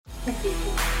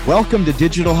Welcome to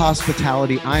Digital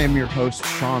Hospitality. I am your host,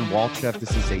 Sean Walchef. This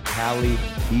is a Tally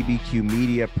BBQ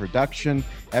Media production.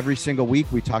 Every single week,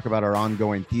 we talk about our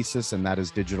ongoing thesis, and that is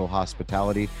digital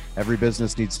hospitality. Every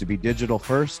business needs to be digital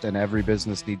first, and every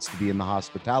business needs to be in the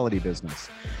hospitality business.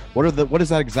 What does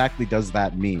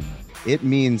that mean? It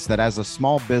means that as a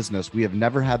small business, we have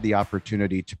never had the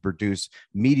opportunity to produce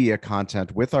media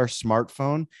content with our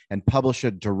smartphone and publish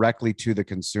it directly to the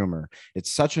consumer.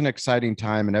 It's such an exciting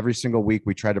time, and every single week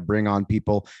we try to bring on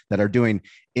people that are doing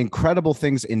incredible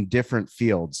things in different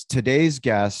fields. Today's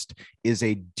guest is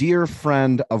a dear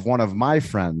friend of one of my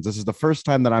friends. This is the first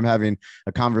time that I'm having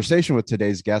a conversation with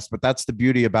today's guest, but that's the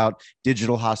beauty about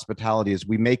digital hospitality is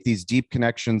we make these deep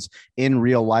connections in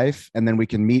real life, and then we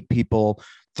can meet people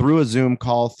through a Zoom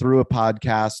call, through a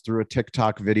podcast, through a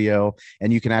TikTok video,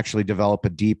 and you can actually develop a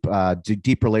deep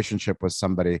relationship with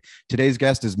somebody. Today's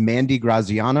guest is Mandi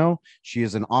Graziano. She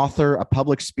is an author, a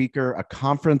public speaker, a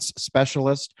conference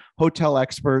specialist, hotel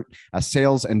expert, a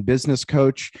sales and business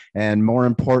coach, and more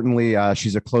importantly,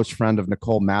 she's a close friend of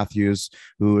Nicole Matthews,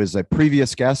 who is a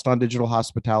previous guest on Digital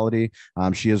Hospitality.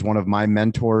 She is one of my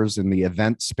mentors in the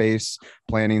event space,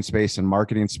 planning space, and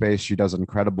marketing space. She does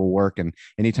incredible work, and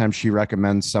anytime she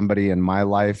recommends somebody in my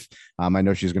life, I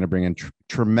know she's going to bring in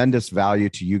tremendous value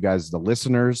to you guys, the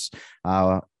listeners.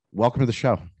 Welcome to the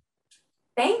show.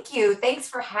 Thank you. Thanks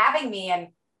for having me. And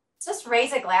just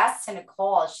raise a glass to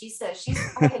Nicole. She's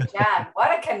quite a gem.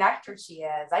 What a connector she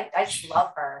is. I just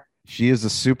love her. She is a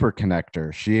super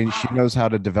connector. She knows how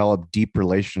to develop deep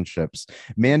relationships.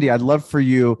 Mandi, I'd love for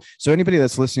you. So anybody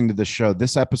that's listening to this show,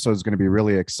 this episode is going to be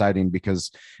really exciting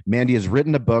because Mandi has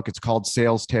written a book. It's called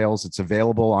Sales Tales. It's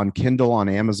available on Kindle, on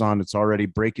Amazon. It's already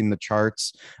breaking the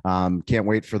charts. Can't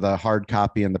wait for the hard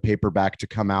copy and the paperback to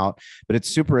come out. But it's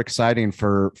super exciting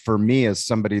for me as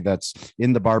somebody that's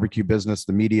in the barbecue business,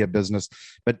 the media business,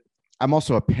 but I'm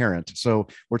also a parent. So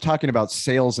we're talking about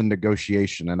sales and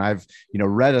negotiation. And I've,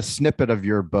 read a snippet of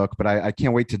your book, but I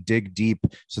can't wait to dig deep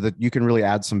so that you can really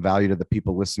add some value to the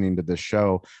people listening to this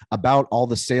show about all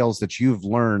the sales that you've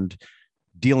learned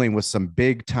dealing with some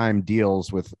big time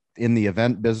deals in the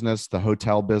event business, the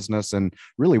hotel business, and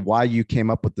really why you came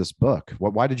up with this book.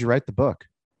 Why did you write the book?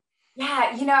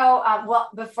 Yeah, well,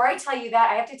 before I tell you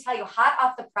that, I have to tell you hot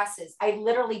off the presses. I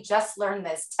literally just learned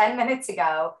this 10 minutes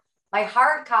ago. My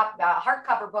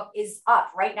hardcover book is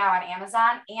up right now on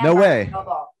Amazon and no way.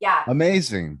 Noble. Yeah.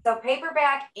 Amazing. So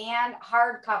paperback and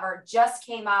hardcover just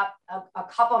came up a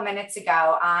couple minutes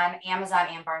ago on Amazon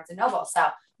and Barnes and Noble. So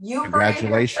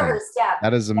congratulations. First. Yeah.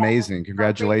 That is amazing.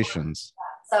 Congratulations.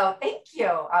 So thank you.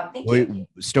 You.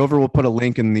 Stover will put a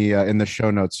link in the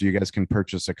show notes so you guys can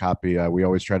purchase a copy. We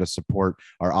always try to support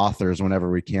our authors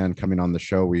whenever we can coming on the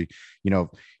show. We,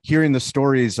 hearing the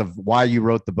stories of why you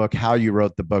wrote the book, how you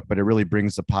wrote the book, but it really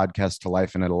brings the podcast to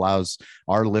life, and it allows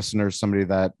our listeners, somebody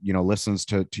that, listens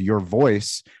to your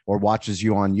voice or watches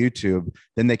you on YouTube,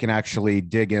 then they can actually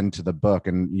dig into the book.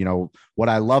 And, what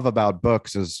I love about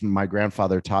books is my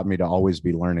grandfather taught me to always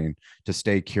be learning, to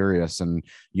stay curious. And,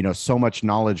 so much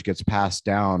knowledge gets passed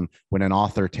down when an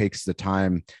author takes the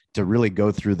time to really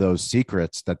go through those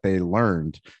secrets that they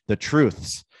learned, the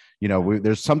truths.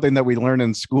 There's something that we learn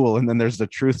in school, and then there's the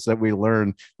truths that we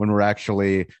learn when we're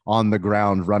actually on the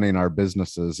ground running our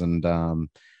businesses. And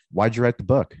why'd you write the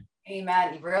book?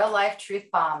 Amen. Real life truth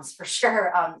bombs for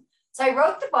sure. So I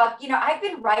wrote the book. I've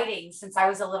been writing since I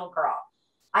was a little girl.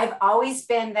 I've always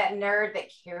been that nerd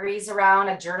that carries around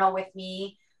a journal with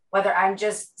me, whether I'm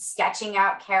just sketching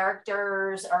out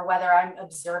characters or whether I'm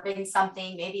observing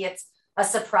something. Maybe it's a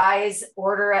surprise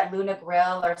order at Luna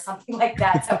Grill or something like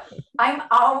that. So I'm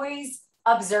always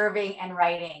observing and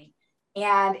writing.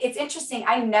 And it's interesting.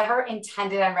 I never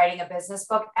intended on writing a business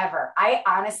book ever. I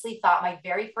honestly thought my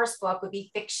very first book would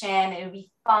be fiction. It would be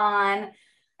fun.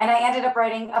 And I ended up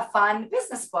writing a fun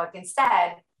business book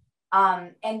instead.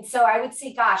 And so I would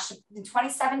say, gosh, in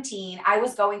 2017, I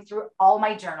was going through all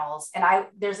my journals, and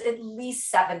there's at least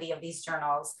 70 of these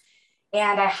journals.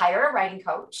 And I hired a writing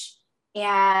coach.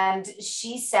 And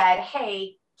she said,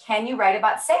 hey, can you write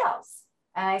about sales?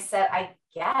 And I said, I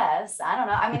guess, I don't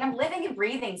know. I mean, I'm living and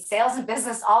breathing sales and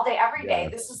business all day, every day.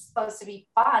 This is supposed to be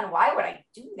fun. Why would I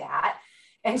do that?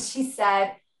 And she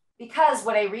said, because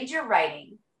when I read your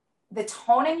writing, the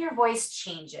tone in your voice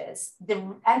changes.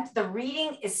 The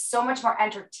reading is so much more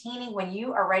entertaining when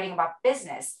you are writing about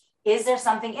business. Is there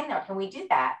something in there? Can we do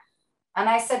that? And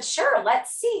I said, sure,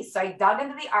 let's see. So I dug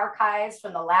into the archives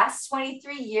from the last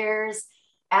 23 years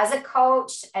as a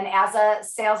coach and as a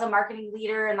sales and marketing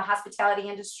leader in the hospitality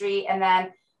industry. And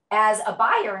then as a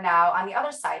buyer now on the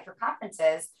other side for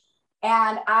conferences.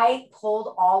 And I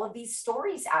pulled all of these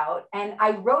stories out, and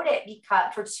I wrote it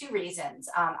because for two reasons.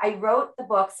 I wrote the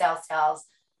book Sales Tales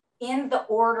in the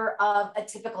order of a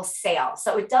typical sale.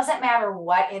 So it doesn't matter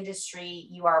what industry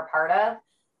you are a part of.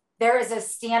 There is a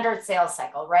standard sales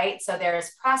cycle, right? So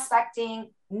there's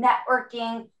prospecting,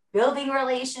 networking, building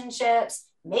relationships,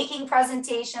 making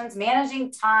presentations,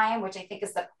 managing time, which I think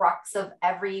is the crux of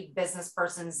every business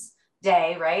person's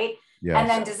day, right? Yes. And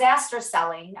then disaster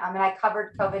selling. And I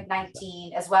covered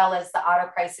COVID-19 as well as the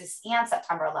auto crisis and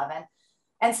September 11th.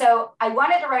 And so I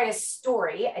wanted to write a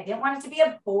story. I didn't want it to be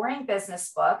a boring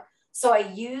business book. So I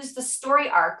used the story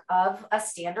arc of a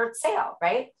standard sale,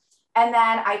 right? And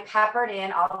then I peppered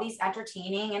in all these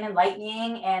entertaining and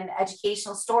enlightening and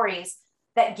educational stories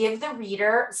that give the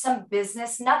reader some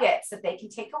business nuggets that they can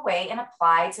take away and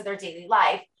apply to their daily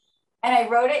life. And I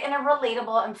wrote it in a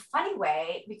relatable and funny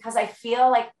way because I feel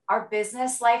like our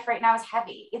business life right now is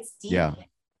heavy. It's deep,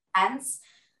 intense.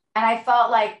 And I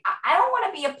felt like I don't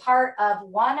want to be a part of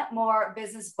one more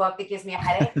business book that gives me a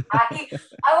headache.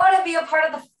 I want to be a part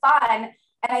of the fun.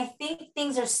 And I think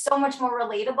things are so much more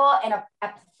relatable and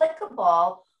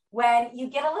applicable when you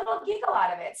get a little giggle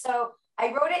out of it. So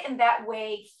I wrote it in that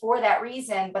way for that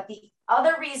reason. But the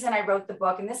other reason I wrote the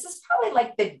book, and this is probably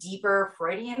like the deeper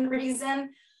Freudian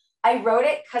reason, I wrote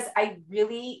it because I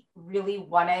really, really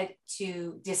wanted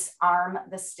to disarm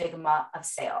the stigma of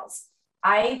sales.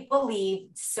 I believe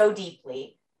so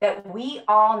deeply that we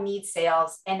all need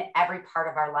sales in every part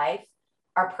of our life,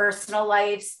 our personal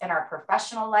lives and our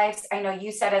professional lives. I know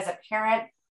you said as a parent,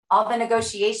 all the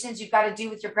negotiations you've got to do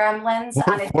with your gremlins.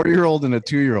 On a 4-year-old and a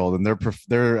 2-year-old, and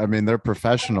they're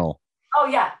professional. Oh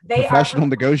yeah, they professional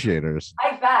negotiators.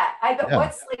 I bet.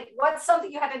 Yeah. What's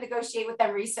something you had to negotiate with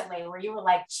them recently where you were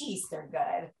like, geez, they're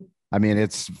good? I mean,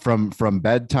 it's from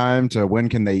bedtime to when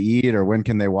can they eat or when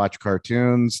can they watch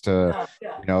cartoons to,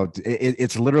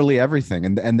 it's literally everything.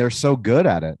 And they're so good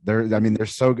at it. They're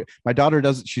so good. My daughter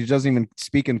she doesn't even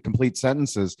speak in complete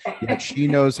sentences, yet she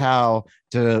knows how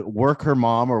to work her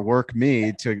mom or work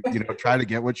me to, try to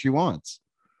get what she wants.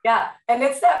 Yeah. And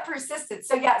it's that persistence.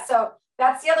 So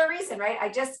that's the other reason, right?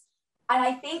 And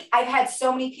I think I've had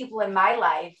so many people in my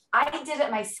life. I did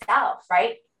it myself,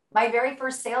 right? My very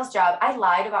first sales job, I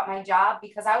lied about my job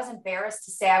because I was embarrassed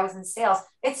to say I was in sales.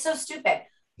 It's so stupid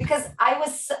because I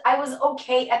was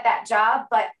okay at that job,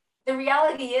 but the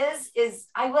reality is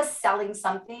I was selling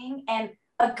something, and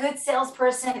a good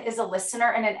salesperson is a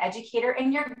listener and an educator,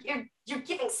 and you're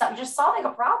giving something, you're solving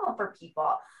a problem for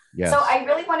people. Yes. So I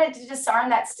really wanted to disarm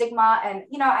that stigma. And,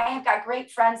 I have got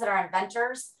great friends that are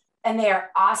inventors and they are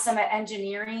awesome at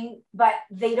engineering, but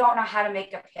they don't know how to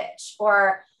make a pitch.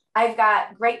 Or I've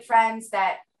got great friends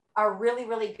that are really,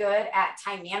 really good at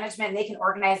time management and they can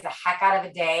organize the heck out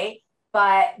of a day,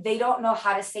 but they don't know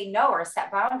how to say no or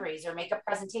set boundaries or make a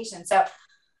presentation. So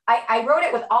I wrote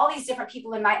it with all these different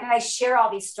people in mind, and I share all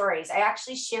these stories. I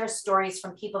actually share stories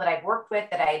from people that I've worked with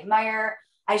that I admire.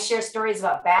 I share stories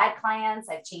about bad clients.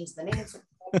 I've changed the names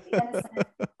for the innocent.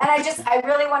 And I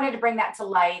really wanted to bring that to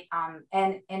light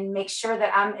and make sure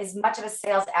that I'm as much of a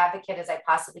sales advocate as I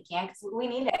possibly can, because we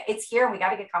need it. It's here and we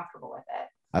got to get comfortable with it.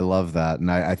 I love that. And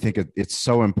I think it's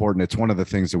so important. It's one of the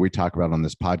things that we talk about on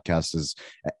this podcast is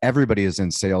everybody is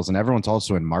in sales and everyone's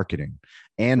also in marketing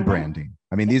and branding.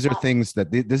 I mean, these are things that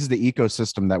this is the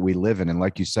ecosystem that we live in. And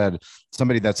like you said,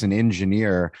 somebody that's an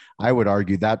engineer, I would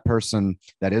argue that person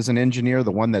that is an engineer,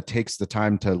 the one that takes the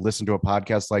time to listen to a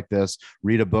podcast like this,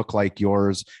 read a book like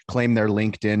yours, claim their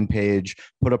LinkedIn page,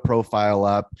 put a profile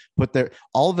up,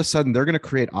 all of a sudden they're going to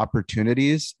create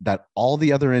opportunities that all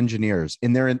the other engineers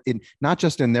in not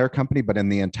just in their company, but in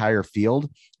the entire field,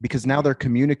 because now they're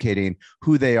communicating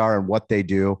who they are and what they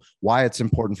do, why it's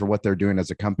important for what they're doing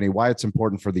as a company, why it's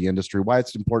important for the industry, why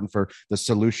it's important for the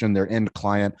solution, their end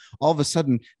client. All of a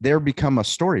sudden, they're become a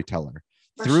storyteller.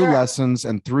 Through lessons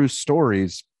and through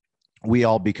stories, we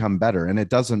all become better. And it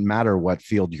doesn't matter what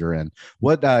field you're in.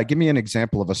 Give me an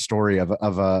example of a story of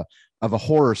a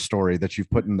horror story that you've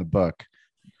put in the book.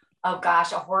 Oh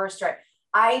gosh, a horror story.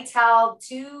 I tell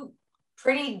two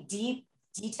pretty deep,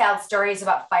 detailed stories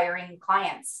about firing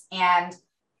clients. And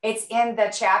it's in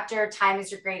the chapter, Time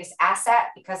is Your Greatest Asset,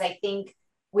 because I think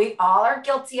we all are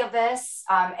guilty of this.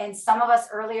 And some of us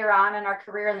earlier on in our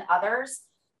career than others,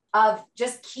 of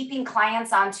just keeping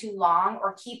clients on too long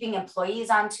or keeping employees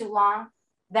on too long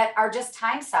that are just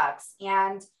time sucks.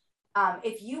 And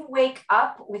if you wake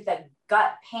up with a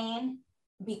gut pain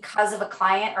because of a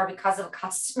client or because of a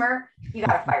customer, you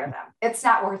got to fire them. It's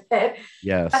not worth it.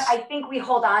 Yes. But I think we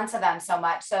hold on to them so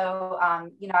much. So, I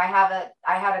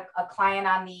had a client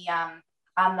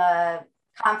on the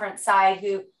conference side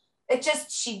who it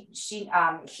just,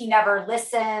 he never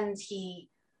listened. He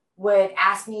would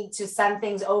ask me to send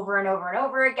things over and over and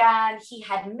over again. He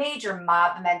had major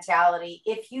mob mentality.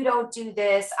 If you don't do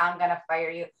this, I'm going to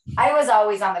fire you. I was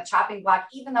always on the chopping block,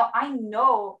 even though I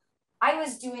know I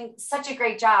was doing such a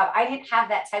great job. I didn't have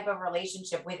that type of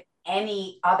relationship with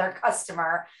any other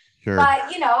customer. Sure.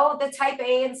 But, you know, the type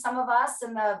A and some of us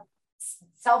and the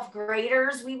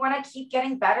self-graders, we want to keep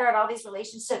getting better at all these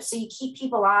relationships. So you keep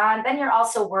people on. Then you're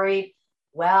also worried,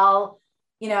 well,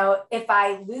 you know, if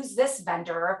I lose this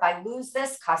vendor, if I lose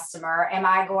this customer, am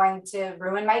I going to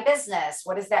ruin my business?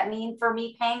 What does that mean for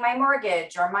me paying my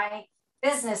mortgage or my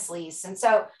business lease? And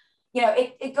so, you know,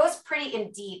 it goes pretty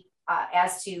in deep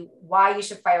as to why you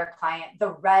should fire a client. The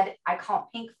red, I call them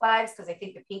pink flags because I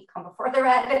think the pink come before the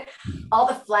red, all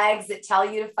the flags that tell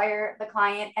you to fire the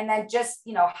client, and then just,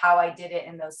 you know, how I did it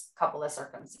in those couple of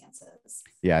circumstances.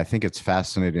 Yeah, I think it's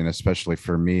fascinating, especially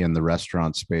for me in the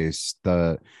restaurant space,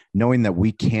 the knowing that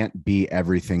we can't be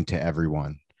everything to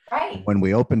everyone. Right. When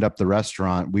we opened up the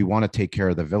restaurant, we want to take care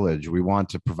of the village. We want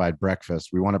to provide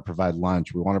breakfast. We want to provide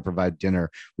lunch. We want to provide dinner.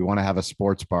 We want to have a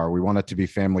sports bar. We want it to be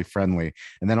family friendly.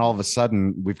 And then all of a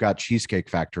sudden we've got Cheesecake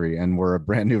Factory and we're a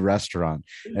brand new restaurant.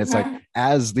 And it's like,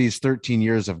 as these 13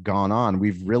 years have gone on,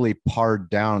 we've really pared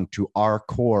down to our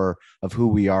core of who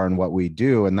we are and what we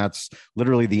do. And that's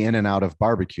literally the in and out of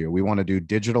barbecue. We want to do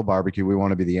digital barbecue. We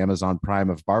want to be the Amazon Prime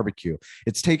of barbecue.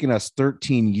 It's taken us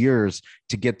 13 years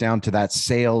to get down to that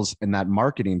sales and that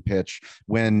marketing pitch,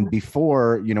 when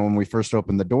before, you know, when we first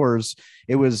opened the doors,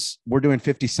 it was, we're doing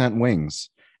 50-cent wings.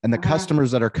 And the customers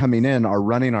that are coming in are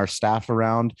running our staff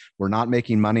around. We're not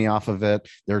making money off of it.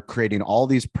 They're creating all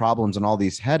these problems and all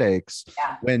these headaches.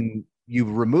 Yeah. When you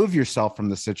remove yourself from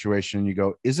the situation, you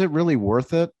go, is it really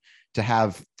worth it to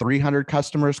have 300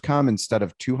 customers come instead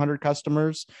of 200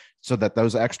 customers, so that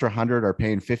those extra 100 are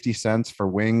paying 50 cents for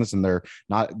wings, and they're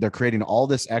creating all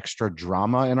this extra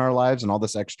drama in our lives and all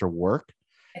this extra work?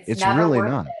 It's really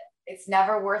not. It's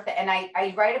never worth it. And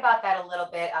I write about that a little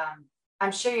bit.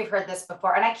 I'm sure you've heard this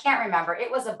before, and I can't remember.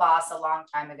 It was a boss a long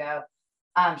time ago.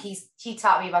 He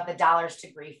taught me about the dollars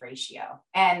to grief ratio.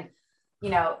 And, you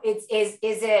know, is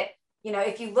it, you know,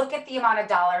 if you look at the amount of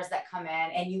dollars that come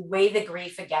in and you weigh the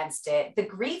grief against it, the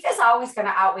grief is always going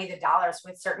to outweigh the dollars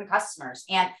with certain customers.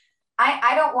 And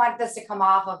I don't want this to come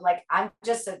off of like, I'm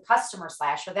just a customer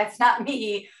slasher. That's not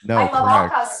me. No, I love all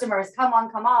customers. Come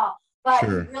on. But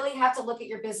sure, you really have to look at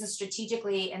your business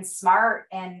strategically and smart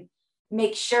and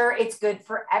make sure it's good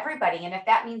for everybody. And if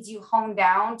that means you hone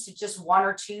down to just one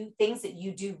or two things that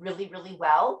you do really, really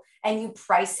well, and you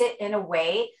price it in a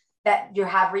way that you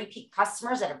have repeat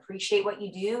customers that appreciate what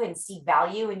you do and see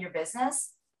value in your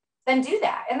business, then do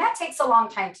that. And that takes a long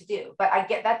time to do. But I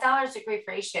get that dollars to grief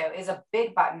ratio is a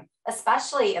big button,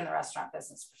 especially in the restaurant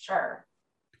business, for sure.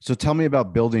 So tell me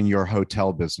about building your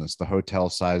hotel business, the hotel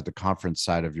side, the conference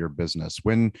side of your business.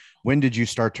 When did you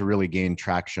start to really gain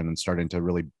traction and starting to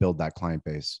really build that client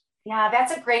base? Yeah,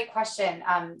 that's a great question.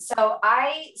 So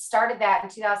I started that in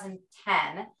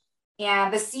 2010.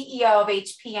 And the CEO of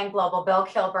HPN Global, Bill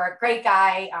Kilberg, great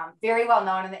guy, very well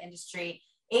known in the industry.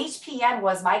 HPN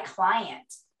was my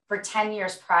client for 10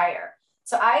 years prior.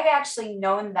 So I've actually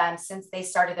known them since they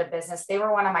started their business. They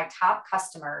were one of my top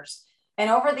customers. And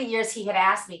over the years, he had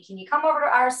asked me, can you come over to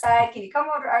our side? Can you come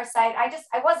over to our side?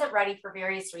 I wasn't ready for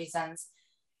various reasons.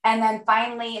 And then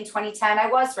finally in 2010, I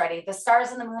was ready. The stars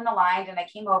and the moon aligned and I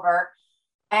came over.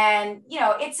 And, you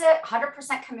know, it's a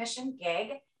 100% commission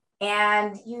gig.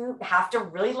 And you have to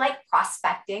really like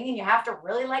prospecting, and you have to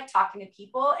really like talking to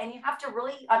people, and you have to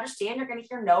really understand you're going to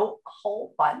hear no a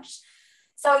whole bunch.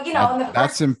 So, you know,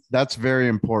 that's very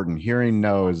important. Hearing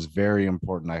no is very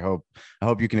important. I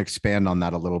hope you can expand on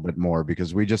that a little bit more,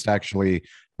 because we just actually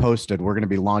posted, we're going to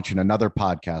be launching another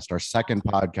podcast, our second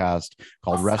podcast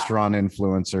called Restaurant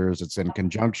Influencers. It's in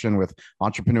conjunction with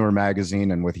Entrepreneur Magazine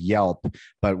and with Yelp,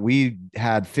 but we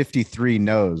had 53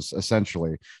 no's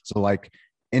essentially. So like,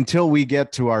 until we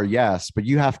get to our yes, but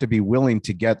you have to be willing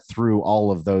to get through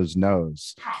all of those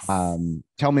no's. Yes.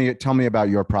 Tell me about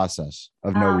your process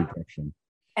of no rejection.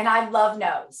 And I love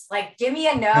no's. Like, give me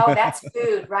a no, that's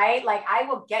food, right? Like, I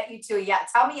will get you to a yes.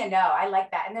 Tell me a no. I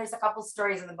like that. And there's a couple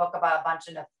stories in the book about a bunch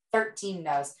of 13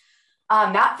 no's.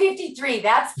 Not 53.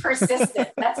 That's persistent.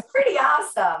 That's pretty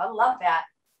awesome. I love that.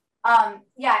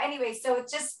 Yeah. Anyway, so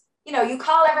it's just, you know, you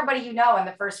call everybody you know in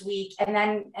the first week, and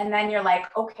then you're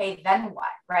like, okay, then what,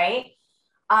 right?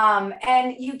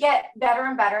 And you get better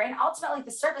and better. And ultimately,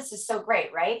 the service is so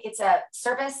great, right? It's a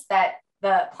service that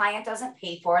the client doesn't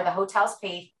pay for. The hotels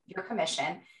pay your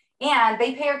commission, and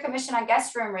they pay your commission on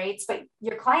guest room rates, but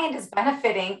your client is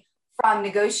benefiting from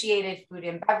negotiated food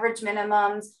and beverage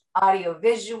minimums, audio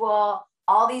visual,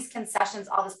 all these concessions,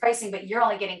 all this pricing, but you're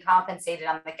only getting compensated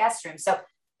on the guest room. So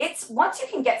it's once you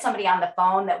can get somebody on the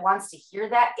phone that wants to hear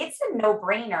that, it's a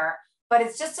no-brainer, but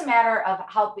it's just a matter of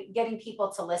getting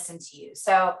people to listen to you.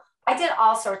 So I did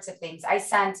all sorts of things. I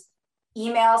sent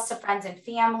emails to friends and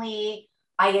family.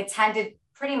 I attended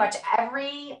pretty much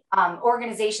every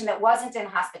organization that wasn't in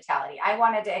hospitality. I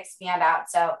wanted to expand out.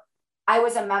 So I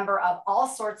was a member of all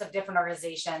sorts of different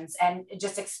organizations and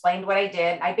just explained what I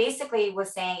did. I basically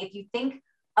was saying, if you think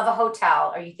of a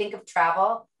hotel or you think of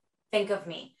travel, think of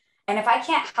me. And if I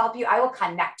can't help you, I will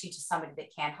connect you to somebody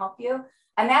that can help you.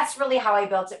 And that's really how I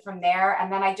built it from there.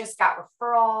 And then I just got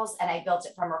referrals and I built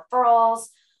it from referrals.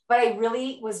 But I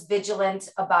really was vigilant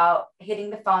about hitting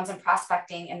the phones and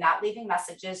prospecting and not leaving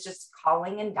messages, just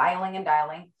calling and dialing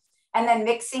and then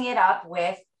mixing it up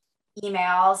with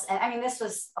emails. And I mean, this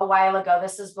was a while ago.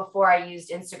 This was before I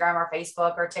used Instagram or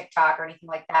Facebook or TikTok or anything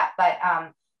like that. But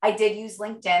I did use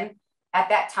LinkedIn at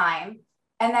that time.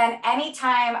 And then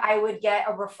anytime I would get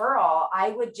a referral, I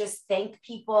would just thank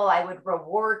people. I would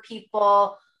reward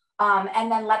people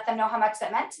and then let them know how much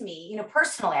that meant to me. You know,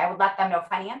 personally, I would let them know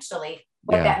financially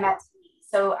what that meant to me.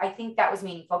 So I think that was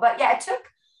meaningful. But yeah, it took,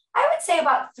 I would say,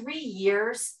 about 3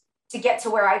 years to get to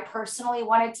where I personally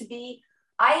wanted to be.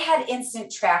 I had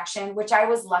instant traction, which I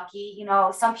was lucky. You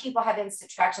know, some people have instant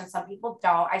traction, some people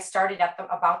don't. I started at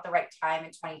about the right time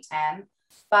in 2010,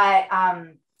 but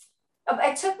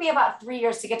it took me about 3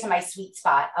 years to get to my sweet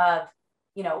spot of,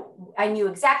 you know, I knew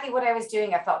exactly what I was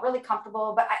doing. I felt really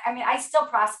comfortable, but I mean, I still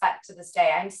prospect to this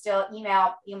day. I'm still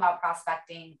email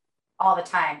prospecting all the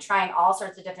time, trying all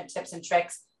sorts of different tips and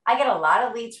tricks. I get a lot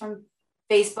of leads from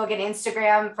Facebook and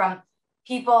Instagram from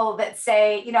people that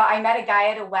say, you know, I met a guy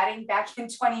at a wedding back in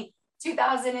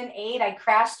 2008. I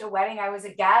crashed a wedding. I was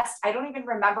a guest. I don't even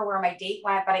remember where my date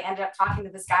went, but I ended up talking to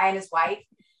this guy and his wife.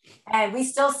 And we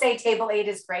still say table 8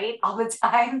 is great all the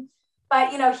time.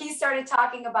 But, you know, he started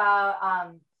talking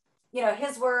about, you know,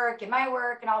 his work and my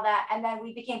work and all that. And then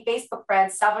we became Facebook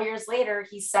friends. Several years later,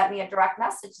 he sent me a direct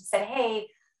message and said, hey,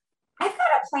 I've got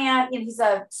a plan. You know, he's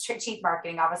a chief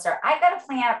marketing officer. I've got a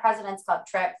plan, a President's Club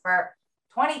trip for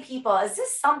 20 people. Is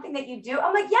this something that you do?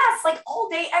 I'm like, yes, like all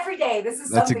day, every day. This is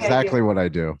That's something exactly what I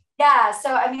do. Yeah.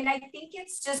 So, I mean, I think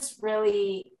it's just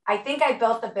really, I think I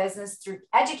built the business through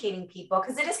educating people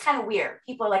because it is kind of weird.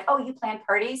 People are like, oh, you plan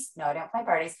parties? No, I don't plan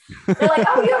parties. They're like,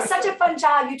 oh, you have such a fun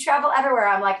job. You travel everywhere.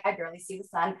 I'm like, I barely see the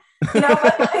sun, you know,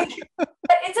 but like,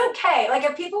 but it's okay. Like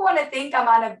if people want to think I'm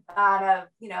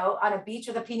on a beach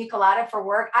with a pina colada for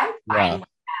work, I'm fine with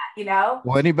that, you know?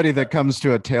 Well, anybody that comes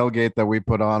to a tailgate that we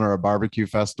put on or a barbecue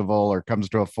festival or comes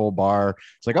to a full bar,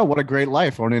 it's like, oh, what a great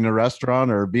life owning a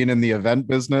restaurant or being in the event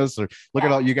business, or look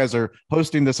at all you guys are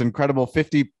hosting this incredible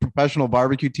 50 professional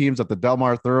barbecue teams at the Del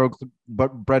Mar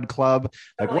Thoroughbred Club.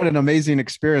 Like, what an amazing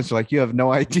experience. You're like, you have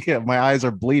no idea. My eyes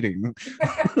are bleeding.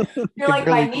 You're like,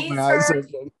 my knees hurt.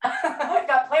 I've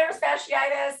got plantar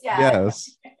fasciitis. Yeah.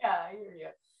 Yes. Yeah, I hear you.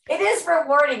 It is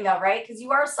rewarding though, right? Because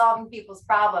you are solving people's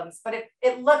problems, but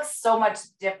it looks so much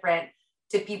different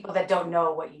to people that don't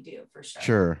know what you do, for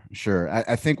sure. Sure.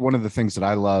 I think one of the things that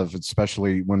I love,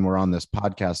 especially when we're on this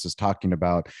podcast, is talking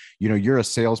about, you know, you're a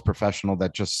sales professional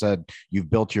that just said you've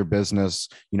built your business,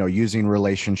 you know, using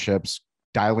relationships,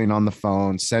 dialing on the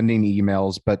phone, sending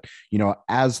emails. But, you know,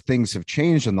 as things have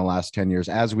changed in the last 10 years,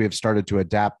 as we have started to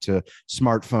adapt to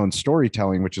smartphone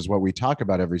storytelling, which is what we talk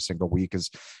about every single week, is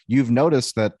you've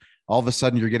noticed that all of a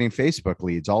sudden you're getting Facebook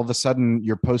leads. All of a sudden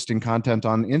you're posting content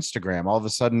on Instagram. All of a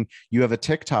sudden you have a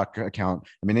TikTok account.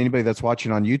 I mean, anybody that's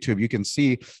watching on YouTube, you can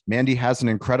see Mandi has an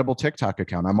incredible TikTok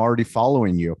account. I'm already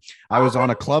following you. I was on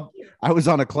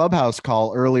a Clubhouse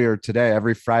call earlier today.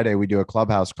 Every Friday we do a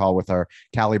Clubhouse call with our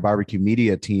Cali Barbecue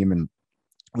Media team, and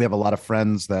we have a lot of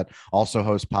friends that also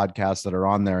host podcasts that are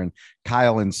on there. And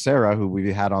Kyle and Sarah, who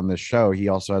we had on this show, he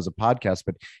also has a podcast,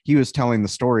 but he was telling the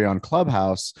story on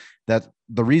Clubhouse that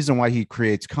the reason why he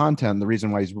creates content, the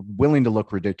reason why he's willing to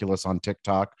look ridiculous on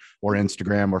TikTok or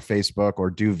Instagram or Facebook or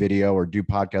do video or do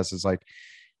podcasts is like,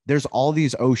 there's all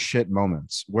these oh shit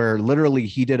moments where literally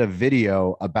he did a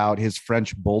video about his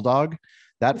French bulldog.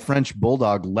 That French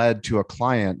bulldog led to a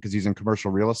client, because he's in commercial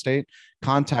real estate,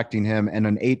 contacting him and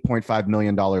an $8.5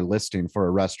 million listing for a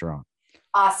restaurant.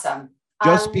 Awesome.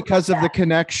 Just because of the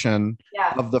connection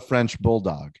of the French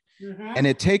bulldog. Mm-hmm. And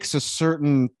it takes a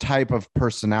certain type of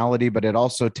personality, but it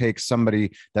also takes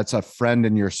somebody that's a friend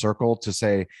in your circle to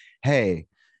say, hey,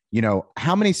 you know,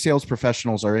 how many sales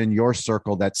professionals are in your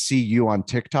circle that see you on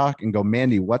TikTok and go,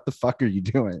 Mandi, what the fuck are you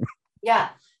doing? Yeah.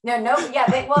 No. Yeah.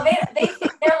 They're like,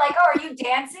 oh, are you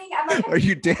dancing? I'm like, are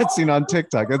you dancing on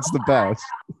TikTok? That's the best.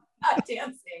 not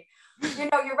dancing.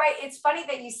 You're right. It's funny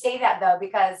that you say that though,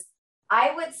 because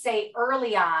I would say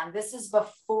early on, this is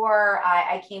before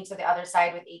I came to the other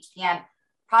side with HPN,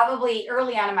 probably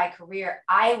early on in my career,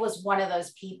 I was one of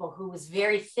those people who was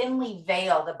very thinly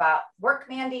veiled about work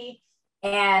Mandi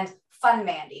and fun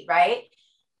Mandi, right?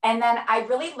 And then I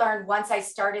really learned once I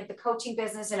started the coaching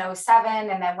business in '07,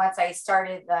 and then once I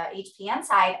started the HPN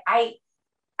side, I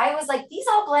was like, these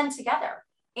all blend together.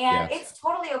 And it's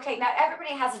totally okay. Now,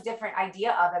 everybody has a different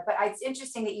idea of it, but it's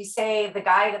interesting that you say the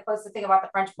guy that posted the thing about the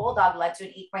French Bulldog led to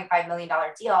an $8.5 million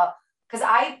deal, because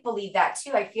I believe that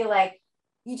too. I feel like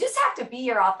you just have to be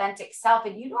your authentic self,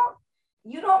 and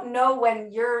you don't know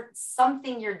when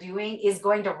something you're doing is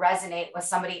going to resonate with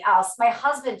somebody else. My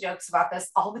husband jokes about this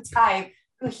all the time.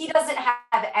 He doesn't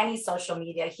have any social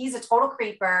media. He's a total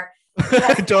creeper.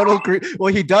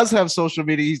 Well, he does have social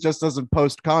media. He just doesn't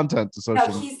post content to social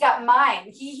media. He's got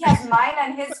mine. He has mine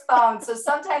on his phone. So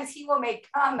sometimes he will make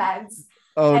comments.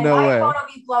 Oh, and no my way. phone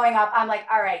will be blowing up. I'm like,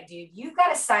 all right, dude, you've got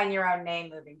to sign your own name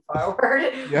moving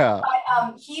forward. Yeah.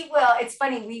 But he will. It's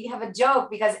funny. We have a joke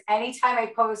because anytime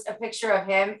I post a picture of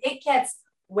him, it gets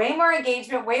way more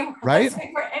engagement, way more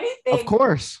listening for anything. Of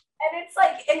course. And it's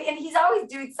like, and he's always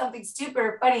doing something stupid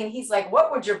or funny. And he's like,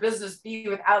 what would your business be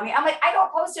without me? I'm like, I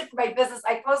don't post it for my business.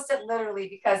 I post it literally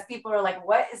because people are like,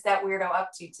 what is that weirdo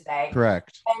up to today?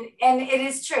 Correct. And it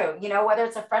is true, whether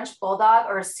it's a French Bulldog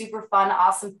or a super fun,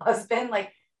 awesome husband,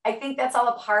 like, I think that's all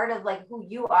a part of like who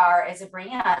you are as a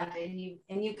brand,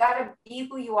 and you got to be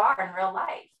who you are in real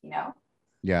life,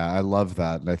 Yeah, I love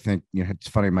that. And I think it's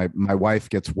funny. My wife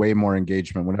gets way more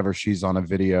engagement whenever she's on a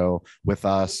video with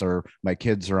us, or my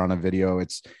kids are on a video.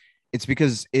 It's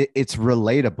because it's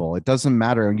relatable. It doesn't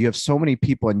matter. And you have so many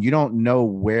people, and you don't know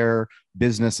where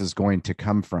business is going to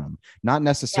come from. Not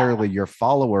necessarily your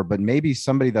follower, but maybe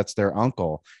somebody that's their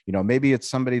uncle. Maybe it's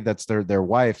somebody that's their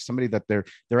wife, somebody that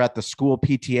they're at the school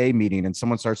PTA meeting, and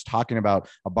someone starts talking about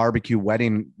a barbecue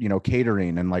wedding,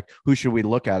 catering, and like, who should we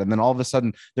look at? And then all of a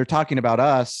sudden they're talking about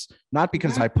us, not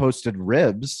because I posted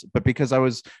ribs, but because I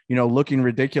was, looking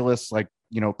ridiculous, like,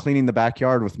 cleaning the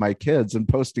backyard with my kids and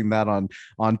posting that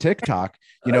on TikTok.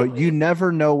 You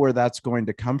never know where that's going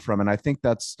to come from. And I think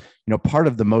that's, part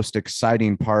of the most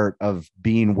exciting part of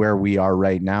being where we are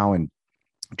right now in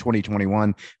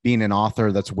 2021, being an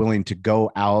author that's willing to go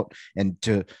out and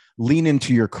to lean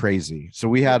into your crazy. So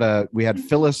we had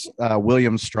Phyllis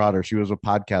Williams Strader. She was a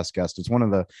podcast guest. It's one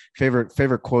of the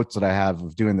favorite quotes that I have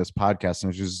of doing this podcast.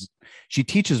 And she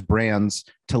teaches brands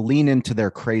to lean into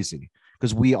their crazy,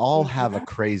 because we all have a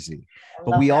crazy,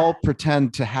 but we all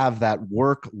pretend to have that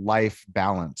work-life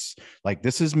balance. Like,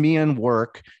 this is me and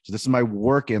work. So this is my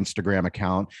work Instagram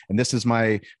account, and this is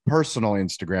my personal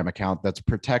Instagram account that's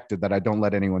protected, that I don't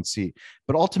let anyone see.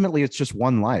 But ultimately, it's just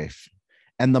one life.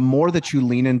 And the more that you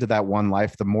lean into that one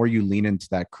life, the more you lean into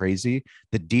that crazy,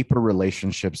 the deeper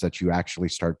relationships that you actually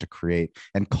start to create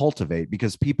and cultivate,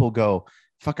 because people go,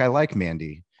 fuck, I like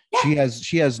Mandi. She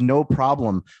has no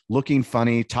problem looking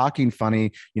funny, talking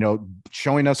funny,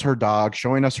 showing us her dog,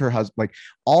 showing us her husband. Like,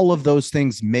 all of those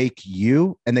things make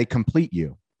you, and they complete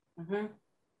you. Mm-hmm.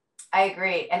 I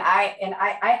agree. And I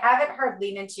haven't heard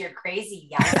lean into your crazy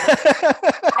yet.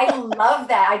 I love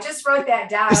that. I just wrote that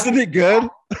down. Isn't it good?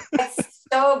 It's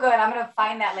so good. I'm going to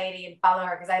find that lady and follow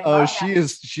her, because I love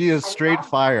she is straight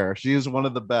fire. She is one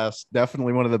of the best,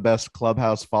 definitely one of the best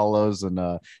Clubhouse follows.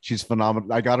 And she's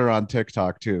phenomenal. I got her on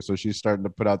TikTok too. So she's starting to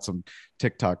put out some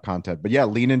TikTok content, but yeah,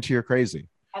 lean into your crazy.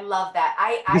 I love that.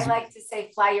 I like to say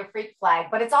fly your freak flag,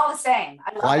 but it's all the same.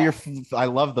 I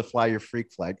love the fly your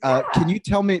freak flag. Can you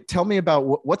tell me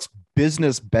about what's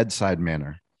business bedside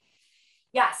manner?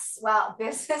 Yes. Well,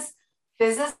 business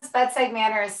bedside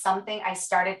manner is something I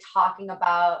started talking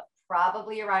about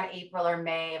probably around April or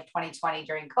May of 2020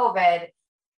 during COVID,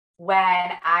 when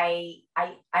I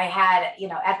had,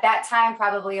 at that time,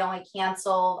 probably only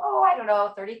canceled,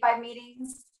 35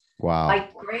 meetings. Wow.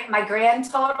 My grand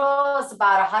total is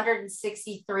about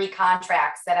 163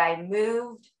 contracts that I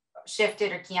moved,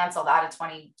 shifted, or canceled out of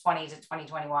 2020 to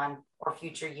 2021 or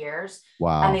future years.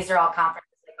 Wow. And these are all conferences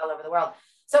all over the world.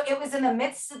 So it was in the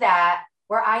midst of that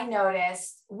where I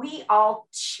noticed we all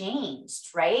changed,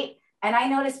 right? And I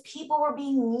noticed people were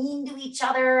being mean to each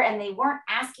other, and they weren't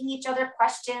asking each other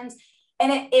questions.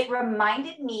 And it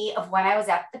reminded me of when I was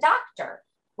at the doctor.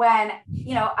 When,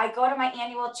 I go to my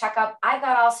annual checkup, I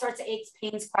got all sorts of aches,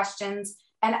 pains, questions,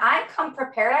 and I come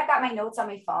prepared. I've got my notes on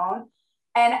my phone,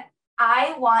 and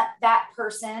I want that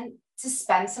person to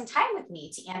spend some time with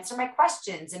me to answer my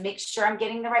questions and make sure I'm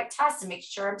getting the right tests and make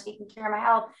sure I'm taking care of my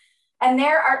health. And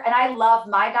I love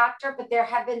my doctor, but there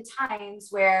have been times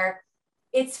where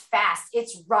it's fast,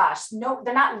 it's rushed. No,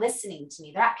 they're not listening to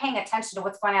me. They're not paying attention to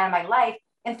what's going on in my life.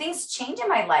 And things change in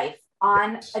my life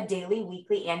on a daily,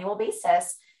 weekly, annual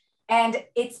basis. And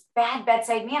it's bad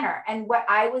bedside manner. And what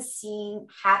I was seeing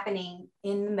happening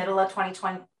in the middle of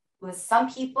 2020 was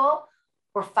some people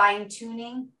were fine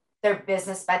tuning their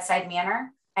business bedside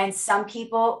manner. And some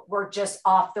people were just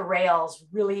off the rails,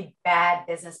 really bad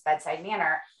business bedside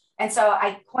manner. And so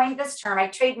I coined this term, I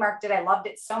trademarked it. I loved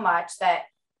it so much that,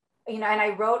 and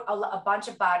I wrote a bunch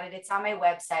about it. It's on my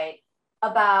website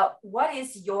about what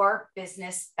is your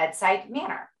business bedside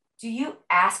manner? Do you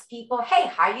ask people, hey,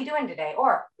 how are you doing today?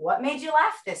 Or what made you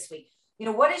laugh this week?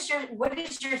 What is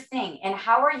your thing? And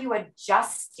how are you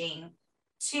adjusting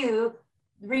to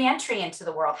reentry into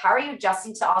the world? How are you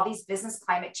adjusting to all these business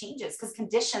climate changes? Because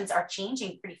conditions are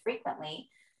changing pretty frequently.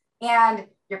 And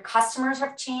your customers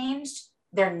have changed.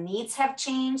 Their needs have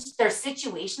changed. Their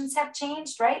situations have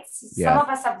changed, right? Yeah. Some of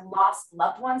us have lost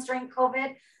loved ones during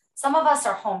COVID. Some of us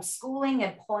are homeschooling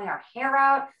and pulling our hair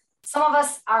out. Some of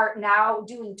us are now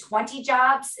doing 20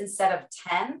 jobs instead of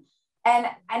 10. And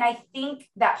I think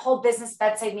that whole business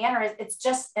bedside manner it's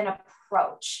just an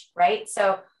approach, right?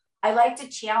 So I like to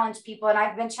challenge people, and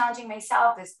I've been challenging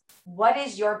myself, is what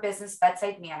is your business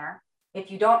bedside manner?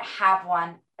 If you don't have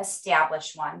one,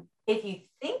 establish one. If you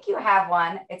think you have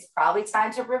one, it's probably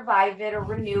time to revive it or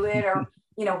renew it or,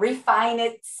 refine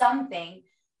it, something.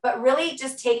 But really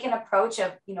just take an approach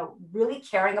of, really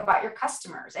caring about your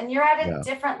customers. And you're at a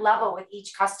different level with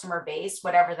each customer base,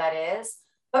 whatever that is,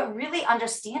 but really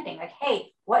understanding like,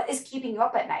 hey, what is keeping you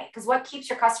up at night? Because what keeps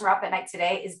your customer up at night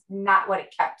today is not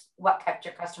what kept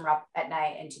your customer up at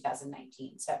night in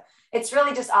 2019. So it's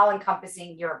really just all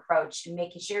encompassing your approach and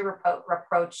making sure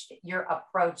your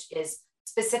approach is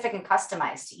specific and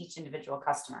customized to each individual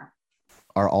customer.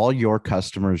 Are all your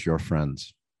customers your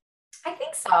friends? I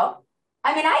think so.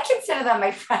 I mean, I consider them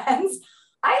my friends.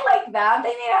 I like them.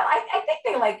 I think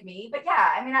they like me, but yeah,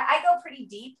 I go pretty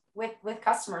deep with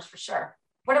customers for sure.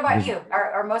 What about you?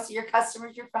 Are most of your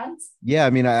customers your friends? Yeah.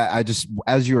 I just,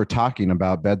 as you were talking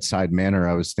about bedside manner,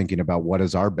 I was thinking about what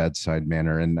is our bedside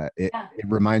manner. And it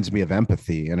reminds me of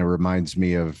empathy. And it reminds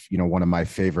me of, one of my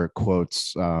favorite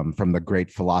quotes from the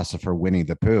great philosopher Winnie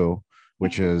the Pooh,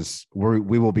 which is,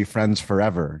 we will be friends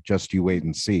forever. Just you wait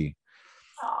and see.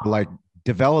 Aww. Like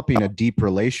developing a deep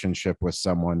relationship with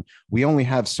someone, we only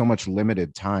have so much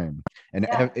limited time. And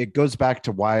it goes back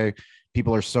to why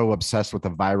people are so obsessed with a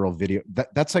viral video.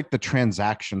 That's like the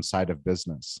transaction side of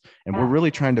business. And we're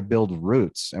really trying to build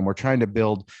roots, and we're trying to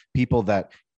build people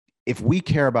that if we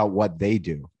care about what they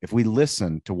do, if we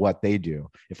listen to what they do,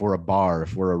 if we're a bar,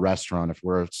 if we're a restaurant, if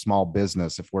we're a small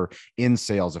business, if we're in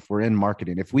sales, if we're in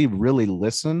marketing, if we really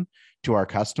listen to our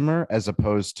customer, as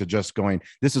opposed to just going,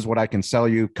 this is what I can sell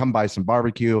you, come buy some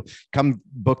barbecue, come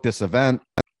book this event.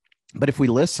 But if we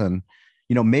listen,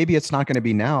 maybe it's not going to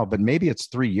be now, but maybe it's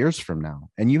 3 years from now.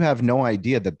 And you have no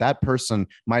idea that person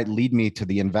might lead me to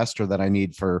the investor that I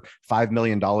need for $5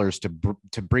 million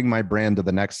to bring my brand to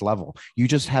the next level. You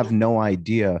just have no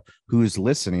idea who's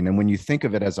listening. And when you think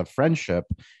of it as a friendship,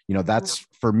 that's,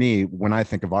 for me, when I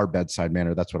think of our bedside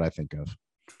manner, that's what I think of.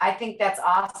 I think that's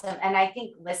awesome. And I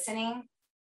think listening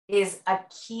is a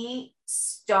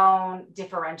keystone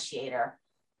differentiator,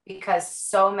 because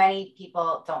so many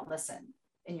people don't listen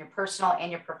in your personal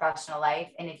and your professional life.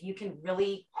 And if you can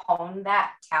really hone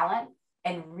that talent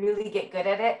and really get good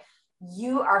at it,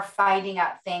 you are finding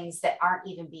out things that aren't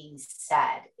even being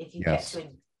said if you get to a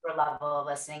deeper level of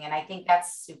listening. And I think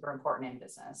that's super important in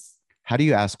business. How do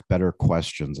you ask better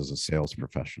questions as a sales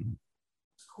professional?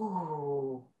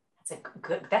 Ooh,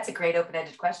 that's a great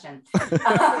open-ended question.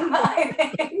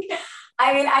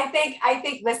 I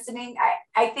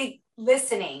think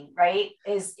listening, right,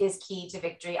 is key to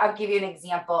victory. I'll give you an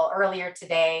example. Earlier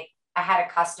today, I had a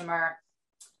customer.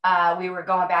 We were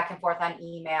going back and forth on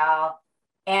email,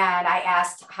 and I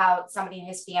asked how somebody in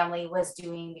his family was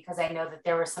doing, because I know that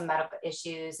there were some medical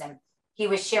issues, and he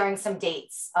was sharing some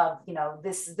dates of,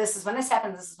 this is when this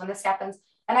happens, this is when this happens.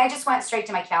 And I just went straight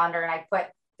to my calendar and I put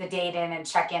the date in and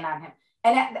check in on him.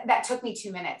 And that took me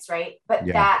 2 minutes, right? But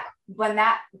when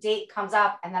that date comes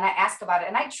up and then I ask about it,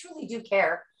 and I truly do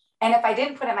care. And if I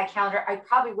didn't put it in my calendar, I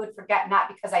probably would forget, not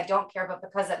because I don't care, but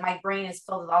because my brain is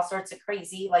filled with all sorts of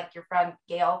crazy, like your friend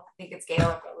Gail. I think it's Gail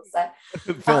or Phyllis said.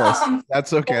 Phyllis,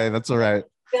 that's okay. That's all right.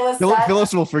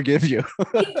 Phyllis will forgive you.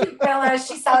 Thank you, Phyllis.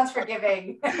 She sounds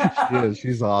forgiving. She is.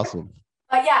 She's awesome.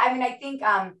 But yeah,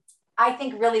 I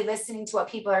think really listening to what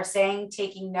people are saying,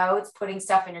 taking notes, putting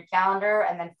stuff in your calendar,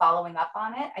 and then following up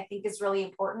on it, I think is really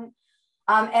important.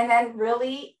 And then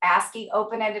really asking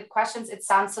open-ended questions. It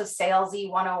sounds so salesy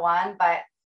 101, but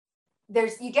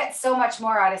you get so much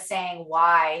more out of saying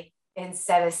why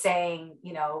instead of saying,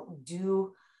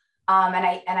 do. And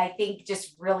I think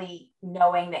just really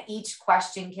knowing that each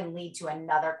question can lead to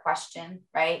another question,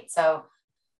 right? So,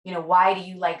 why do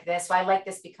you like this? Well, I like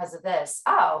this because of this.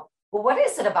 Oh, well, what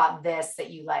is it about this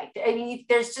that you like? I mean,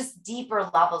 there's just deeper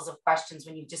levels of questions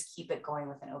when you just keep it going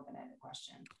with an open-ended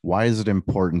question. Why is it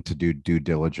important to do due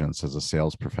diligence as a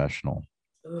sales professional?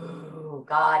 Oh,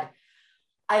 God.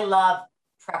 I love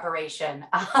preparation.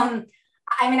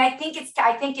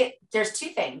 There's two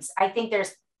things. I think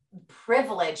there's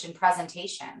privilege in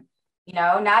presentation.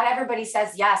 Not everybody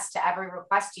says yes to every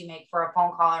request you make for a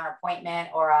phone call or an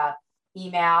appointment or a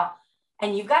email.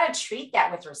 And you've got to treat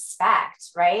that with respect,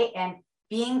 right? And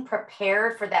being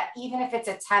prepared for that, even if it's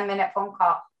a 10-minute phone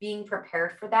call, being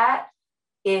prepared for that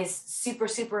is super,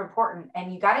 super important.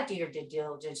 And you got to do your due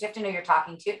diligence. You have to know who you're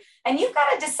talking to. And you've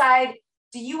got to decide,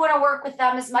 do you want to work with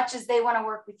them as much as they want to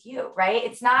work with you, right?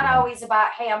 It's not always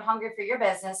about, hey, I'm hungry for your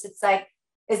business. It's like,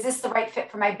 is this the right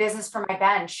fit for my business, for my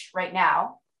bench right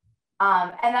now?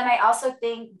 And then I also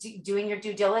think doing your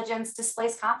due diligence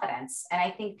displays confidence. And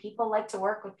I think people like to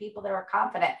work with people that are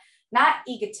confident, not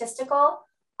egotistical,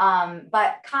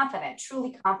 but confident,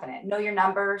 truly confident. Know your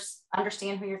numbers,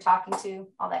 understand who you're talking to,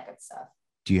 all that good stuff.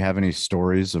 Do you have any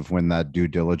stories of when that due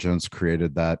diligence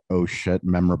created that, oh shit,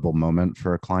 memorable moment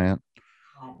for a client?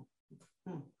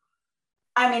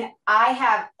 I mean,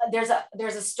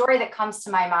 there's a story that comes to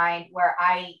my mind where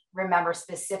I remember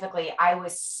specifically, I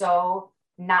was so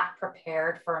not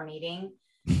prepared for a meeting.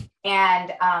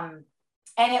 And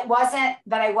it wasn't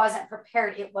that I wasn't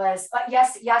prepared. It was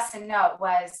yes and no.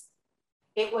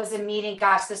 It was a meeting.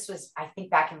 Gosh, this was, I think,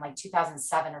 back in like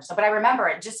 2007 or so, but I remember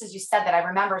it just as you said that. I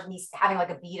remember me having like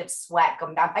a bead of sweat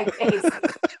going down my face.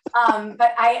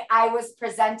 But I was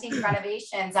presenting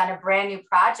renovations on a brand new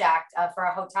project for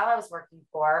a hotel I was working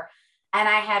for. And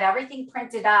I had everything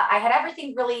printed up. I had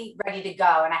everything really ready to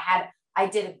go. And I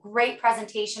did a great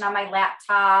presentation on my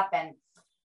laptop, and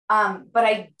but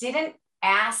I didn't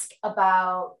ask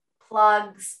about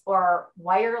plugs or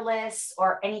wireless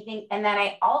or anything. And then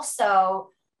I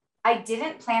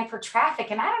didn't plan for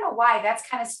traffic, and I don't know why. That's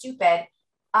kind of stupid.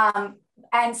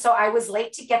 And so I was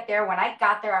late to get there. When I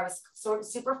got there, I was sort of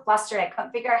super flustered. I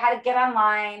couldn't figure out how to get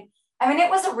online. I mean, it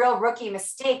was a real rookie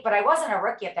mistake, but I wasn't a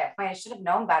rookie at that point. I should have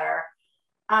known better.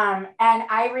 And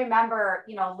I remember,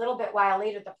 a little bit while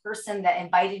later, the person that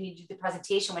invited me to do the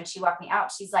presentation, when she walked me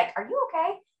out, she's like, "Are you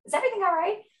okay? Is everything all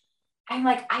right?" I'm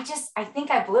like, I think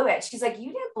I blew it. She's like,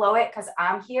 "You didn't blow it because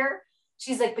I'm here."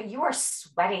 She's like, "But you are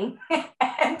sweating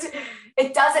and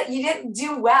you didn't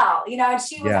do well, and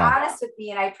she was honest with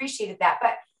me, and I appreciated that.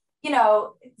 But,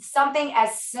 something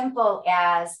as simple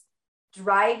as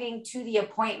driving to the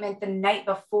appointment the night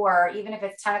before, even if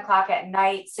it's 10 o'clock at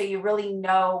night, so you really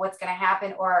know what's going to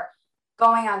happen, or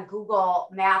going on Google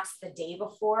Maps the day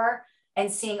before and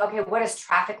seeing, okay, what is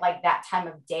traffic like that time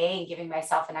of day, and giving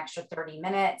myself an extra 30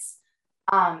 minutes.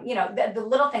 The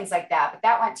little things like that, but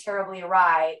that went terribly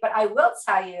awry. But I will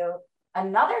tell you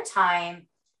another time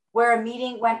where a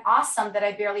meeting went awesome that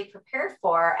I barely prepared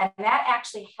for. And that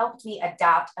actually helped me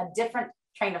adopt a different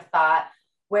train of thought,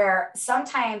 where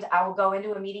sometimes I will go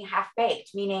into a meeting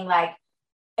half-baked, meaning like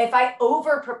if I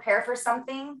over prepare for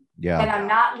something, then I'm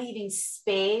not leaving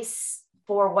space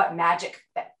for what magic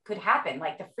that could happen,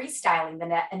 like the freestyling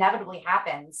that inevitably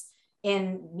happens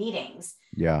in meetings.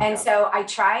 And so I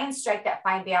try and strike that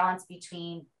fine balance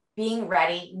between being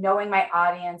ready, knowing my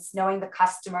audience, knowing the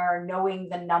customer, knowing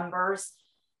the numbers,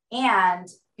 and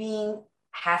being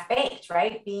half-baked,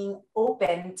 right? Being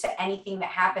open to anything that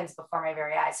happens before my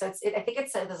very eyes. So I think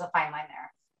there's a fine line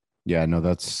there. Yeah, no,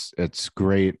 it's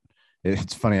great.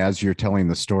 It's funny, as you're telling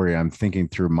the story, I'm thinking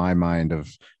through my mind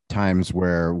of times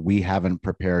where we haven't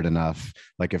prepared enough,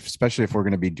 like especially if we're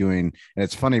going to be doing, and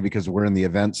it's funny because we're in the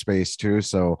event space too.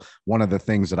 So one of the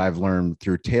things that I've learned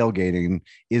through tailgating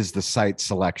is the site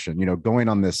selection, going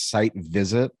on this site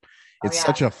visit. It's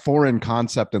such a foreign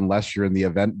concept unless you're in the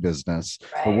event business.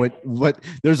 Right. But what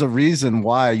there's a reason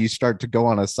why you start to go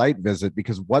on a site visit,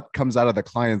 because what comes out of the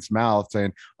client's mouth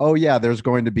saying, "Oh yeah, there's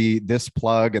going to be this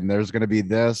plug and there's going to be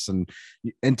this," and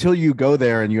until you go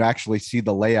there and you actually see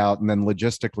the layout, and then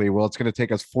logistically, well, it's going to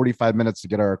take us 45 minutes to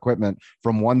get our equipment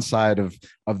from one side of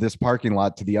this parking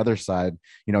lot to the other side.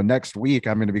 Next week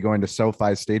I'm going to be going to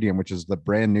SoFi Stadium, which is the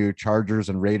brand new Chargers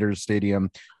and Raiders stadium,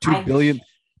 $2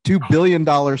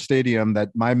 billion stadium that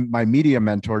my media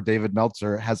mentor, David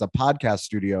Meltzer, has a podcast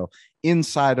studio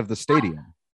inside of the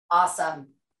stadium. Awesome.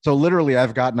 So literally,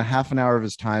 I've gotten a half an hour of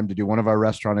his time to do one of our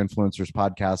restaurant influencers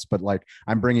podcasts, but like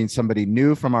I'm bringing somebody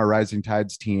new from our Rising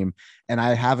Tides team, and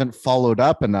I haven't followed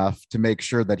up enough to make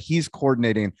sure that he's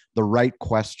coordinating the right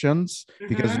questions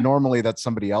because normally that's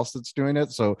somebody else that's doing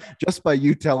it. So just by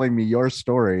you telling me your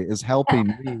story is helping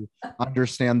me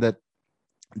understand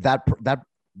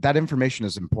that information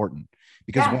is important.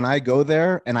 Because when I go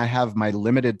there and I have my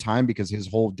limited time because his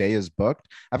whole day is booked,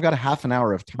 I've got a half an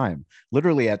hour of time.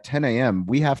 Literally at 10 a.m.,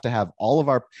 we have to have all of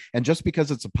our, and just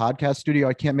because it's a podcast studio,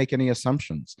 I can't make any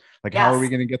assumptions. Like, how are we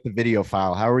going to get the video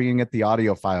file? How are we going to get the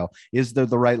audio file? Is there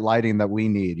the right lighting that we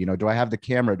need? You know, do I have the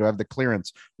camera? Do I have the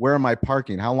clearance? Where am I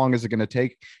parking? How long is it going to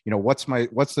take? You know, what's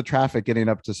the traffic getting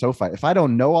up to SoFi? If I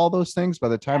don't know all those things by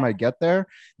the time I get there,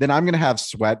 then I'm going to have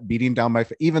sweat beating down my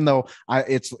face, even though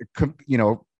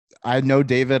I know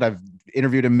David. I've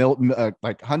interviewed him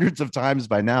like hundreds of times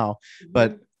by now,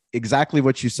 but exactly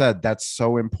what you said, that's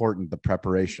so important. The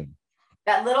preparation.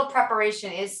 That little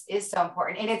preparation is so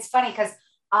important. And it's funny because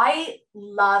I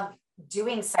love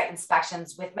doing site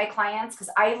inspections with my clients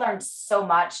because I learned so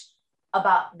much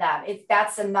about them.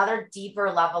 That's another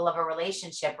deeper level of a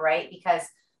relationship, right? Because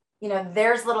you know,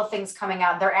 there's little things coming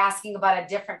out. They're asking about a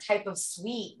different type of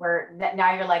suite where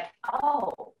now you're like,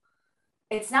 oh,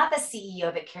 it's not the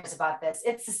CEO that cares about this.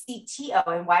 It's the CTO.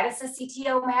 And why does the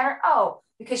CTO matter? Oh,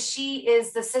 because she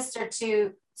is the sister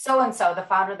to so-and-so, the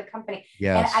founder of the company.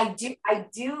 Yes. And I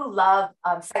do love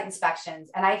site inspections.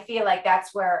 And I feel like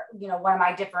that's where, you know, one of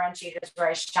my differentiators where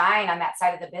I shine on that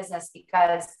side of the business,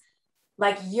 because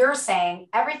like you're saying,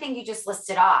 everything you just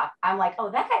listed off, I'm like,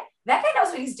 oh, that guy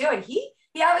knows what he's doing. He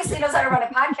obviously knows how to run a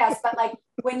podcast, but like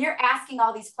when you're asking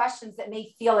all these questions that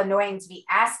may feel annoying to be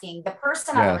asking, the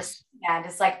person on the receiving end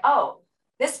is like, oh,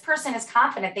 this person is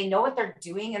confident. They know what they're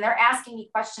doing. And they're asking me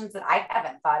questions that I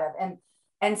haven't thought of.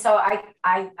 And so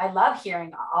I love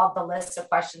hearing all the lists of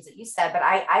questions that you said, but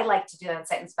I like to do that in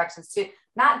site inspections too,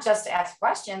 not just to ask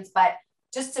questions, but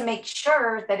just to make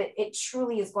sure that it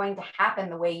truly is going to happen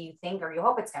the way you think or you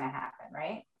hope it's going to happen,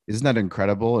 right? Isn't that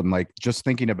incredible? And like just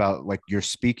thinking about like your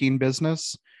speaking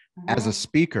business as a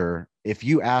speaker, if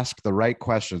you ask the right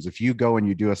questions, if you go and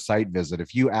you do a site visit,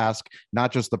 if you ask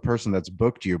not just the person that's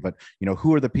booked you, but you know,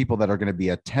 who are the people that are going to be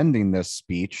attending this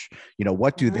speech? You know,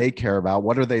 what do they care about?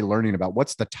 What are they learning about?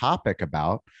 What's the topic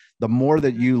about? The more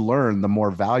that you learn, the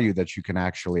more value that you can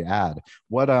actually add.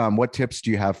 What tips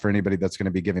do you have for anybody that's going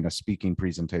to be giving a speaking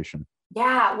presentation?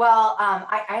 Yeah, well,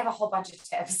 I have a whole bunch of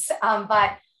tips,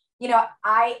 but you know,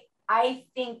 I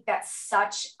think that's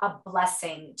such a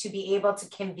blessing to be able to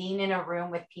convene in a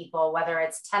room with people, whether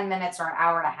it's 10 minutes or an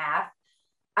hour and a half.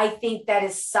 I think that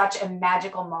is such a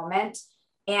magical moment.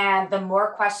 And the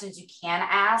more questions you can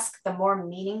ask, the more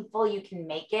meaningful you can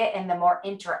make it and the more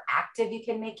interactive you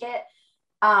can make it.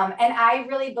 And I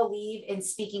really believe in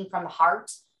speaking from the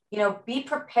heart. You know, be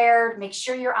prepared, make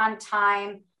sure you're on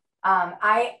time.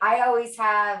 I always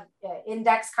have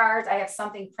index cards. I have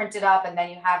something printed up and then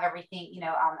you have everything, you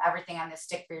know, everything on the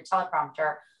stick for your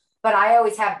teleprompter. But I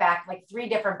always have like 3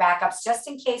 different backups just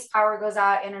in case power goes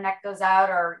out, internet goes out,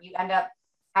 or you end up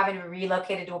having to be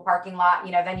relocated to a parking lot.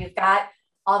 You know, then you've got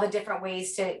all the different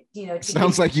ways to, you know.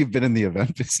 Sounds like you've been in the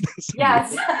event business. Yeah.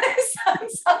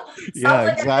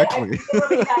 Yeah, exactly. I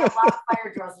literally had a lot of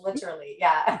fire drills, literally.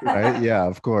 Yeah. Right. Yeah,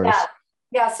 of course. Yeah.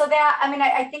 Yeah. So that, I mean,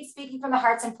 I think speaking from the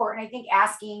heart's important. I think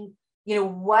asking, you know,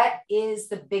 what is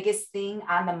the biggest thing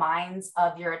on the minds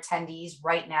of your attendees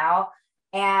right now?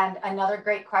 And another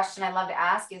great question I love to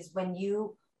ask is when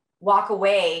you walk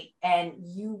away and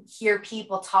you hear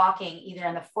people talking either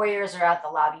in the foyers or at the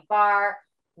lobby bar,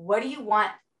 what do you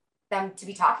want them to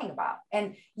be talking about?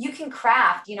 And you can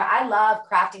craft, you know, I love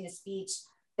crafting a speech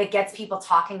that gets people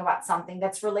talking about something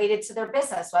that's related to their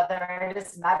business, whether it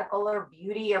is medical or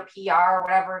beauty or PR or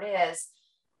whatever it is.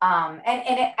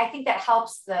 I think that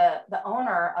helps the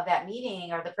owner of that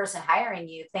meeting or the person hiring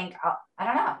you think, oh, I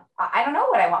don't know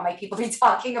what I want my people to be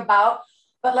talking about,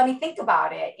 but let me think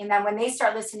about it. And then when they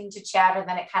start listening to chatter,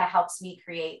 then it kind of helps me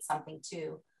create something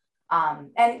too.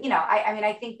 And, you know,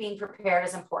 I think being prepared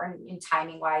is important, and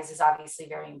timing wise is obviously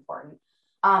very important.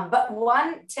 But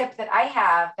one tip that I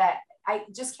have that I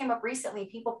just came up recently,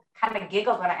 people kind of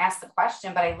giggled when I asked the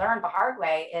question, but I learned the hard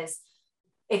way is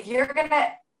if you're going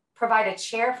to provide a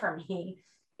chair for me,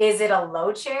 is it a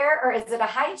low chair or is it a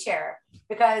high chair?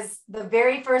 Because the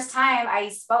very first time I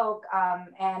spoke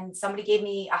and somebody gave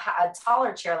me a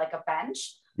taller chair, like a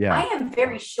bench, yeah. I am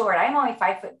very short. I'm only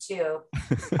 5'2",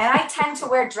 and I tend to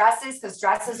wear dresses because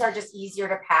dresses are just easier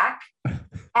to pack.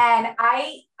 And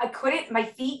I couldn't, my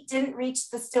feet didn't reach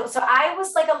the stool. So I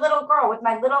was like a little girl with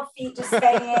my little feet just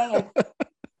staying.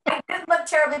 And I didn't look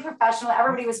terribly professional.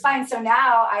 Everybody was fine. So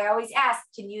now I always ask,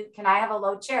 can I have a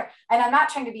low chair? And I'm not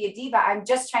trying to be a diva. I'm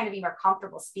just trying to be more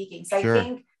comfortable speaking. So Sure. I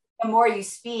think the more you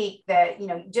speak,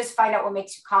 just find out what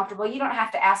makes you comfortable. You don't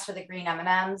have to ask for the green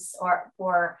M&Ms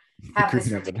or have this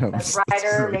ridiculous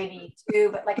rider, maybe two,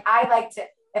 but like, I like to,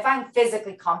 if I'm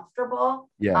physically comfortable,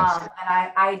 Yes.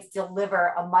 And I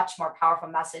deliver a much more powerful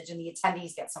message, and the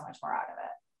attendees get so much more out of it.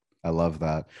 I love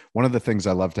that. One of the things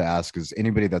I love to ask is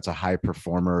anybody that's a high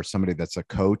performer or somebody that's a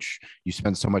coach, you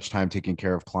spend so much time taking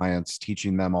care of clients,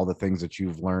 teaching them all the things that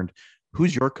you've learned.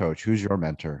 Who's your coach? Who's your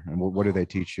mentor? And what do they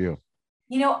teach you?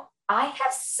 I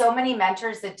have so many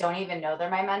mentors that don't even know they're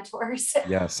my mentors.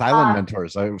 Yeah, silent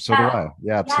mentors. So do I.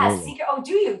 Yeah, absolutely. Yeah,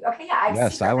 do you? Okay, yeah. Yeah,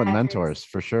 silent mentors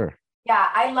for sure. Yeah,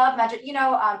 I love mentors.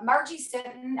 Margie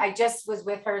Sitton, I just was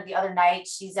with her the other night.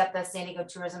 She's at the San Diego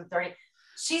Tourism Authority.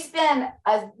 She's been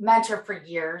a mentor for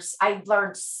years. I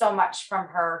learned so much from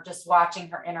her just watching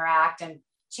her interact. And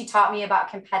she taught me about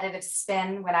competitive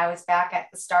spin when I was back at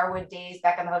the Starwood days,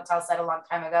 back on the hotel site a long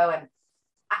time ago. And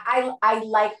I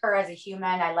like her as a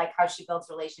human. I like how she builds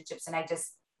relationships, and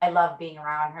I love being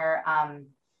around her.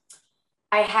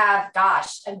 I have,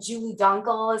 Julie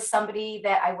Dunkel is somebody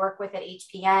that I work with at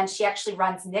HPN. She actually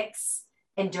runs Nick's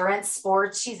Endurance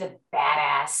Sports. She's a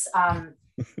badass.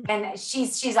 And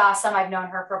she's awesome. I've known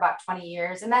her for about 20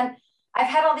 years. And then I've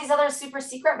had all these other super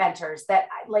secret mentors that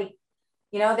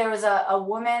there was a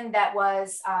woman that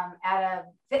was at a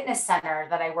fitness center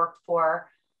that I worked for.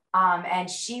 And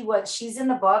she's in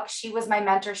the book. She was my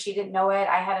mentor. She didn't know it.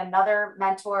 I had another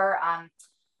mentor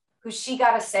who she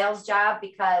got a sales job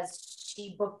because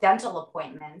she booked dental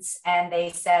appointments, and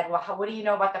they said, well, what do you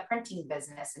know about the printing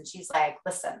business? And she's like,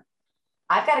 listen,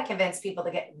 I've got to convince people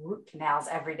to get root canals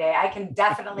every day. I can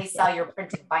definitely sell your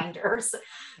printed binders.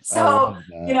 So,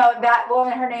 that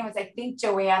woman, her name was, I think,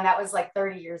 Joanne. That was like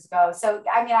 30 years ago. So,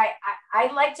 I mean,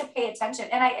 I like to pay attention.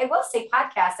 And I will say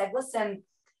podcasts. I've listened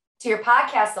to your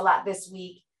podcast a lot this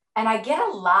week, and I get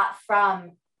a lot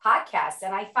from podcasts.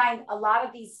 And I find a lot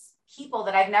of these people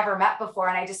that I've never met before,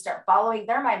 and I just start following.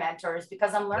 They're my mentors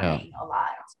because I'm learning a lot.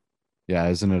 Yeah,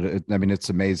 isn't it? I mean, it's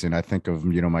amazing. I think of,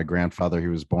 my grandfather. He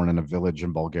was born in a village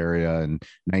in Bulgaria in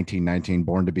 1919,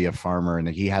 born to be a farmer. And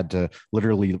he had to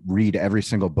literally read every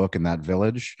single book in that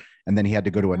village. And then he had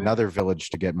to go to another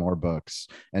village to get more books.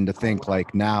 And to think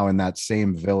like now in that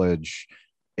same village,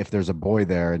 if there's a boy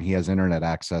there and he has internet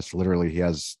access, literally he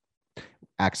has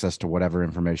access to whatever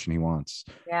information he wants.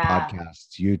 Yeah.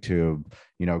 Podcasts, YouTube,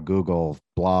 Google,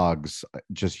 blogs,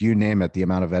 just you name it, the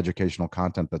amount of educational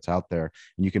content that's out there.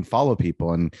 And you can follow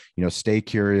people and, stay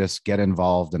curious, get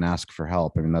involved, and ask for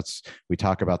help. I mean, we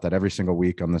talk about that every single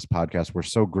week on this podcast. We're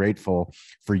so grateful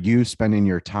for you spending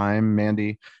your time,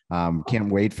 Mandi.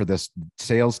 Can't wait for this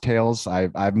Sales Tales.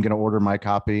 I'm going to order my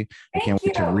copy. I can't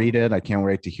wait to read it. I can't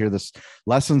wait to hear this.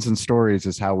 Lessons and stories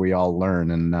is how we all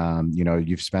learn. And,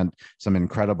 you've spent some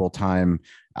incredible time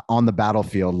on the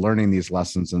battlefield, learning these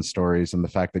lessons and stories, and the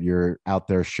fact that you're out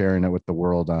there sharing it with the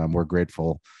world. We're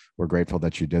grateful. We're grateful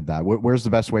that you did that. Where's the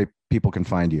best way people can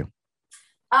find you?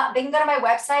 They can go to my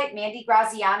website,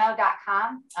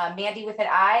 mandigraziano.com, Mandi with an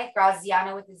I,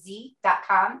 Graziano with a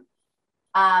Z.com.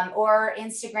 Or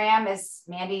Instagram is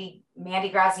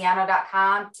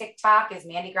mandigraziano.com. TikTok is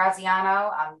Mandi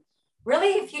Graziano.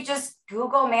 Really, if you just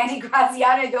Google Mandi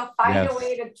Graziano, you'll find a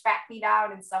way to track me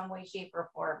down in some way, shape, or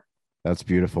form. That's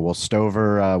beautiful. Well,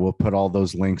 Stover, we'll put all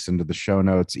those links into the show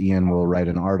notes. Ian will write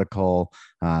an article.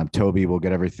 Toby will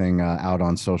get everything out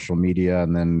on social media.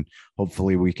 And then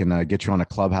hopefully we can get you on a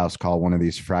Clubhouse call one of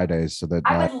these Fridays. So that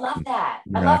I would love that.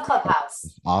 I love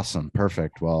Clubhouse. Awesome.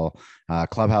 Perfect. Well,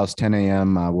 Clubhouse 10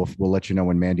 a.m. We'll let you know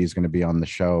when Mandi is going to be on the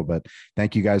show. But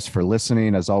thank you guys for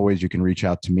listening. As always, you can reach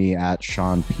out to me at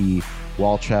Sean P.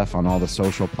 Walchef on all the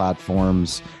social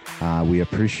platforms. We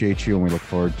appreciate you, and we look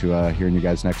forward to hearing you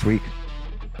guys next week.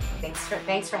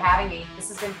 Thanks for having me. This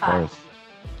has been fun.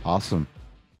 Awesome.